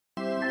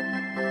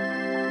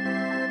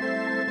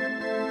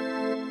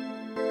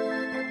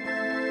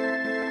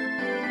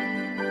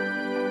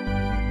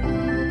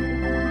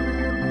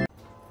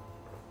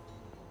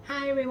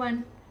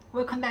everyone,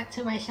 welcome back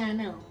to my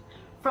channel.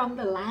 From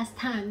the last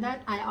time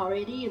that I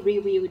already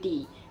reviewed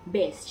the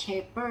base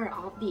shaper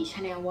of the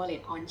Chanel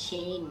wallet on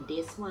chain,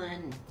 this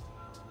one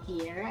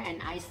here,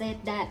 and I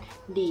said that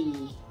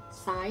the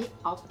side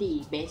of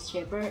the base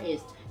shaper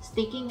is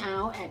sticking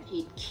out and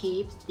it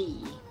keeps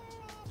the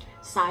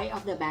side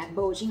of the bag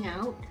bulging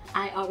out.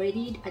 I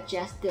already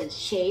adjust the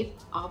shape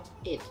of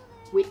it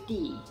with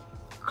the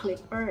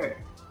clipper,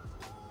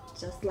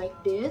 just like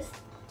this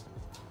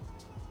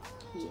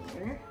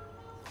here.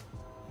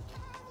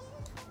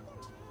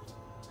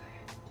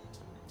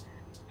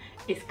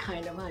 It's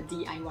kind of a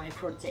DIY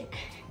project.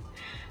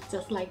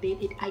 Just like this,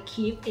 I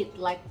keep it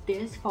like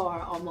this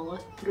for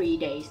almost 3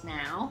 days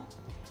now,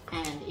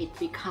 and it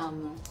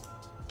become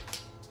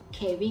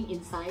caving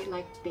inside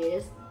like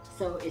this,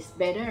 so it's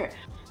better.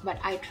 But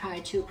I try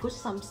to put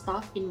some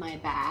stuff in my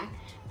bag,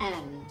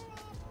 and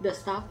the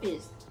stuff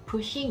is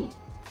pushing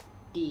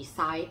the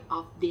side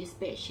of this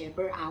base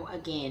shaper out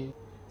again.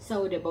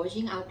 So the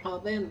bulging out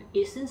problem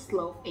isn't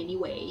solved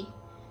anyway.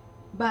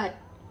 But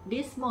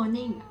this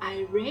morning,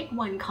 I read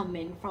one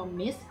comment from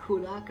Miss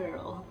Hula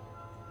Girl.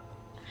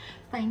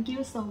 Thank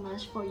you so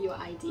much for your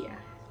idea.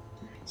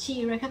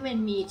 She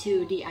recommended me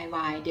to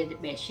DIY the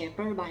base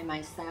shaper by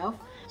myself.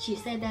 She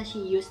said that she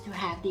used to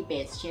have the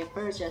base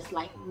shaper just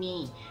like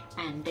me,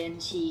 and then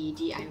she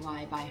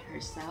DIY by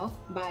herself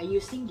by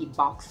using the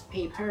box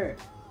paper,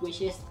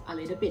 which is a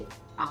little bit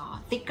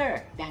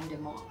thicker than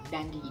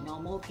the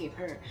normal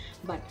paper.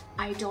 But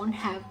I don't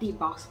have the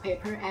box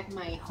paper at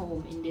my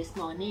home in this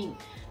morning,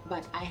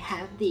 but I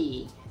have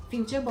the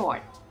future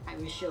board. I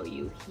will show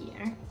you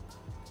here.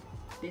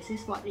 This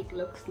is what it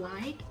looks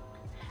like.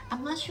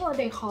 I'm not sure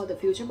they call the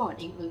future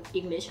board in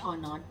English or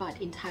not, but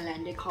in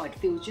Thailand they call it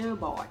future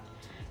board.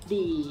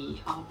 The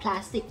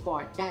plastic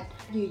board that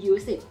you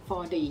use it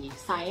for the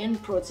science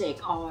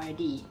project or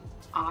the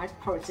art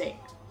project,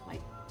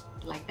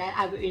 like that.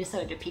 I will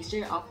insert the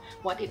picture of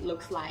what it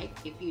looks like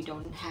if you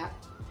don't have,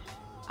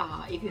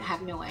 if you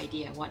have no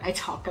idea what I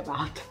talk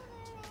about.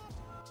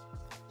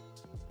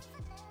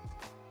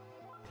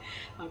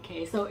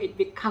 Okay, so it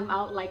will come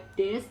out like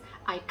this.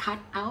 I cut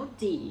out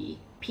the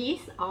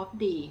piece of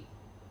the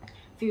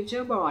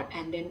future board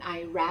and then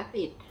I wrap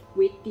it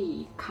with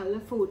the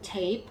colorful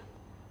tape,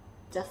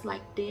 just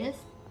like this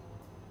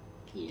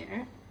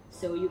here.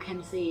 So you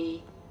can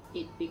see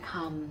it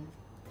become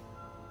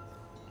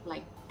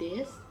like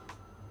this.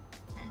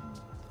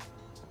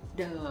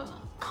 The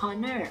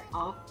corner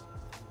of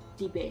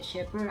the base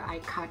shaper, I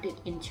cut it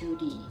into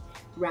the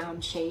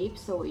round shape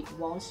so it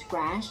won't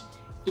scratch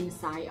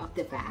inside of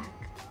the bag,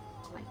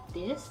 like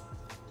this.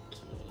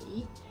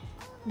 Okay.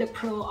 The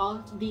pro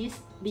of this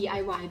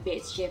DIY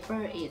base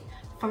shaper is,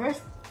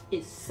 first,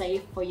 it's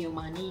safe for your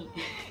money.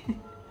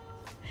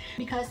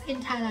 Because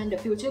in Thailand the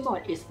future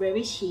board is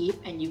very cheap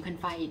and you can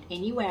find it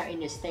anywhere in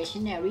the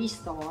stationery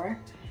store,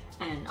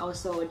 and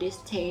also this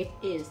tape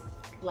is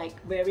like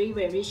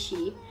very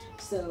cheap,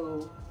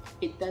 so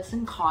it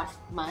doesn't cost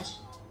much.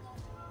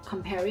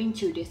 Comparing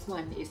to this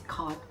one, it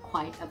cost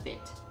quite a bit.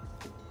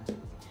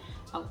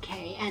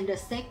 Okay, and the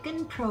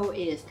second pro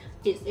is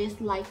it is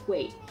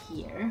lightweight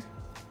here.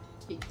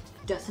 It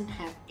doesn't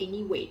have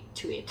any weight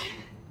to it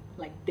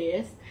like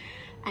this.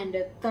 And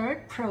the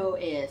third pro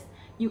is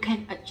you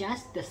can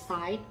adjust the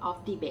size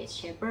of the base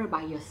shaper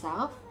by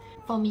yourself.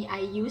 For me, I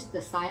use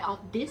the size of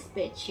this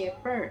base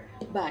shaper,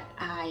 but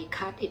I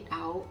cut it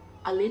out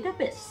a little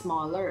bit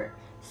smaller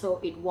so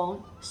it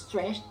won't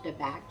stretch the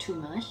bag too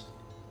much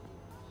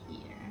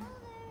here.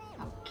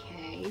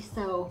 Okay,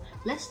 so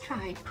let's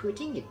try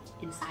putting it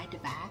inside the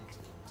bag.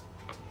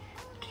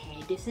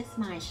 Okay, this is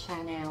my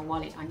Chanel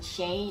wallet on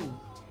chain,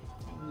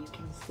 and you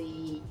can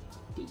see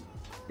the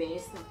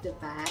base of the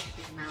bag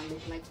will now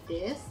look like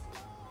this.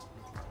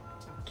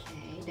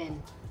 Okay,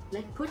 then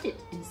let's put it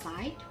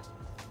inside.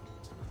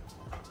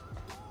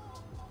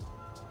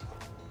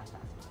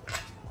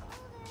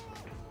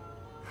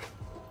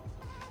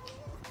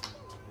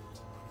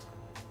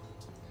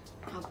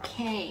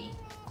 Okay,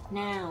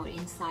 now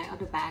inside of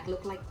the bag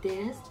look like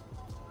this.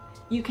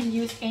 You can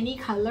use any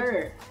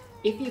color.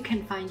 If you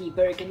can find the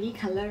burgundy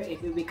color,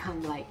 it will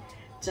become like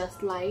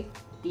just like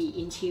the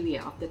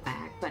interior of the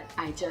bag, but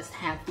I just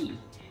have the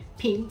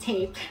pink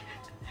tape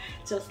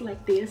just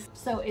like this,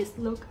 so it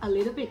look a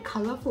little bit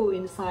colorful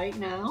inside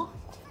now.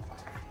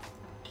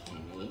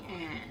 Okay,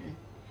 and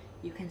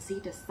you can see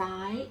the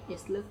side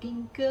is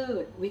looking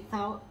good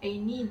without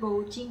any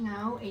bulging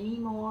out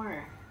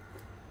anymore.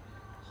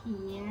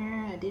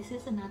 Here, this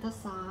is another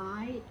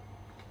side,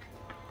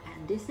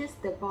 and this is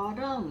the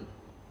bottom.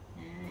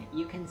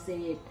 You can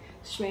see it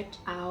stretch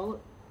out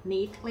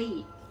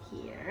neatly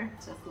here,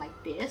 just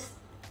like this.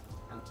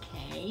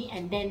 Okay,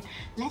 and then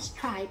let's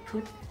try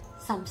put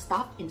some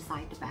stuff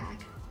inside the bag.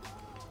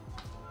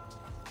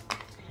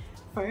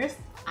 First,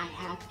 I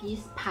have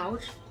this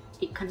pouch.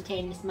 It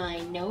contains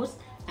my notes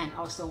and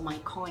also my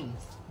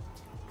coins.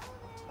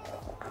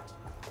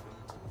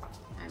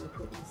 I will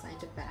put inside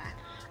the bag.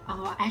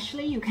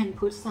 Actually, you can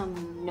put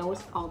some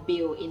notes or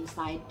bill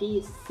inside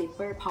this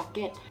zipper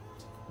pocket.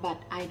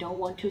 but I don't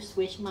want to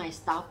switch my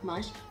stuff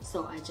much,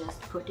 so I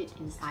just put it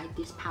inside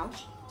this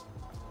pouch.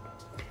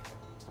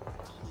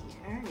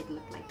 Here it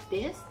looks like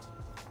this.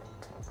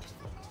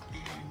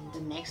 And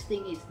the next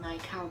thing is my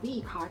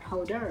Calvi card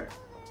holder.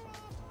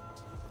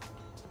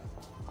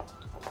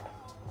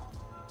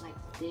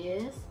 Like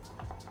this.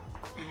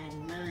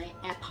 And my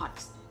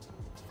AirPods.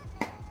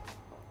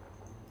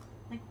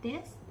 Like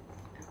this.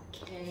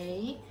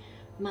 Okay.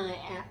 My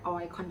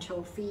oil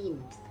control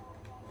film.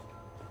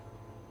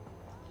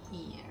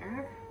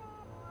 Here.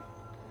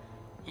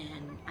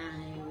 And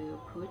I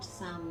will put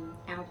some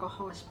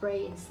alcohol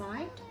spray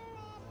inside.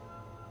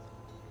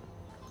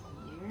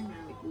 Here,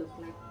 now it looks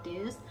like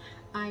this.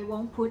 I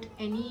won't put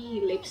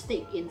any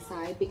lipstick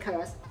inside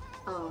because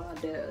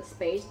the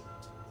space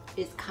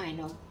is kind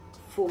of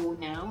full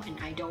now and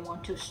I don't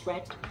want to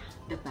stretch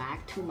the bag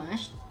too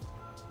much.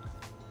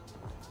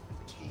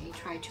 Okay,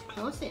 try to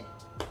close it.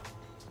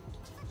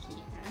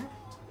 Here.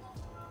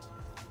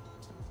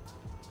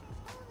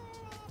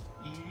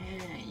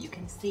 Yeah, you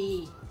can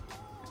see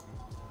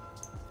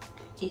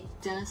it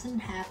doesn't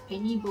have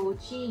any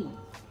bulging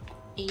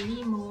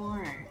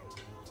anymore.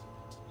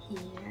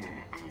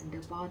 Here, and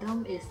the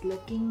bottom is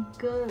looking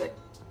good.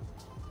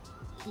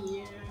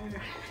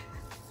 Here.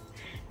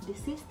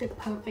 This is the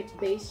perfect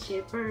base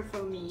shaper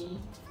for me.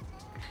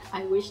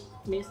 I wish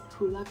Miss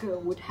Hula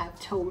Girl would have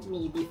told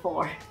me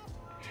before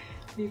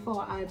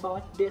I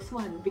bought this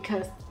one,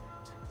 because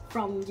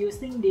from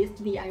using this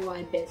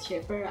DIY base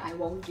shaper, I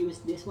won't use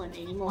this one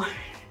anymore.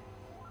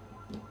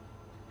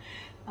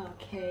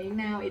 Okay,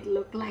 now it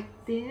looks like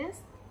this.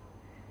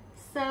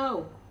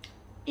 So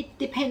it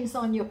depends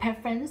on your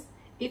preference.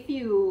 If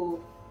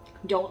you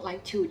don't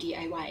like to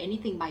DIY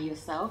anything by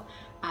yourself,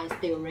 I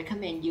still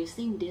recommend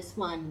using this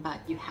one,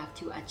 but you have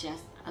to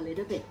adjust a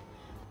little bit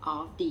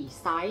of the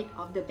side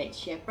of the bed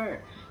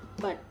shaper.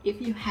 But if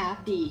you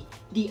have the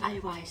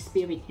DIY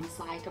spirit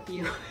inside of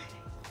you,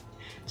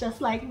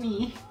 just like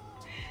me,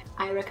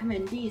 I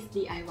recommend this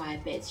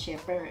DIY bed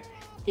shaper.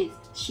 It's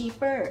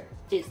cheaper,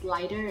 it's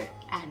lighter,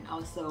 and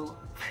also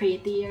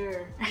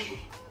prettier.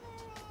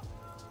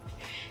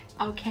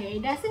 Okay,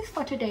 that's it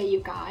for today,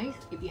 you guys.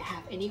 If you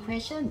have any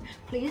questions,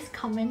 please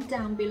comment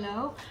down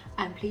below,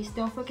 and please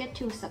don't forget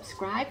to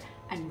subscribe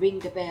and ring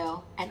the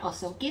bell, and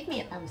also give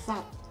me a thumbs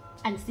up.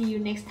 And see you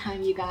next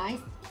time, you guys.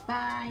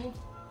 Bye.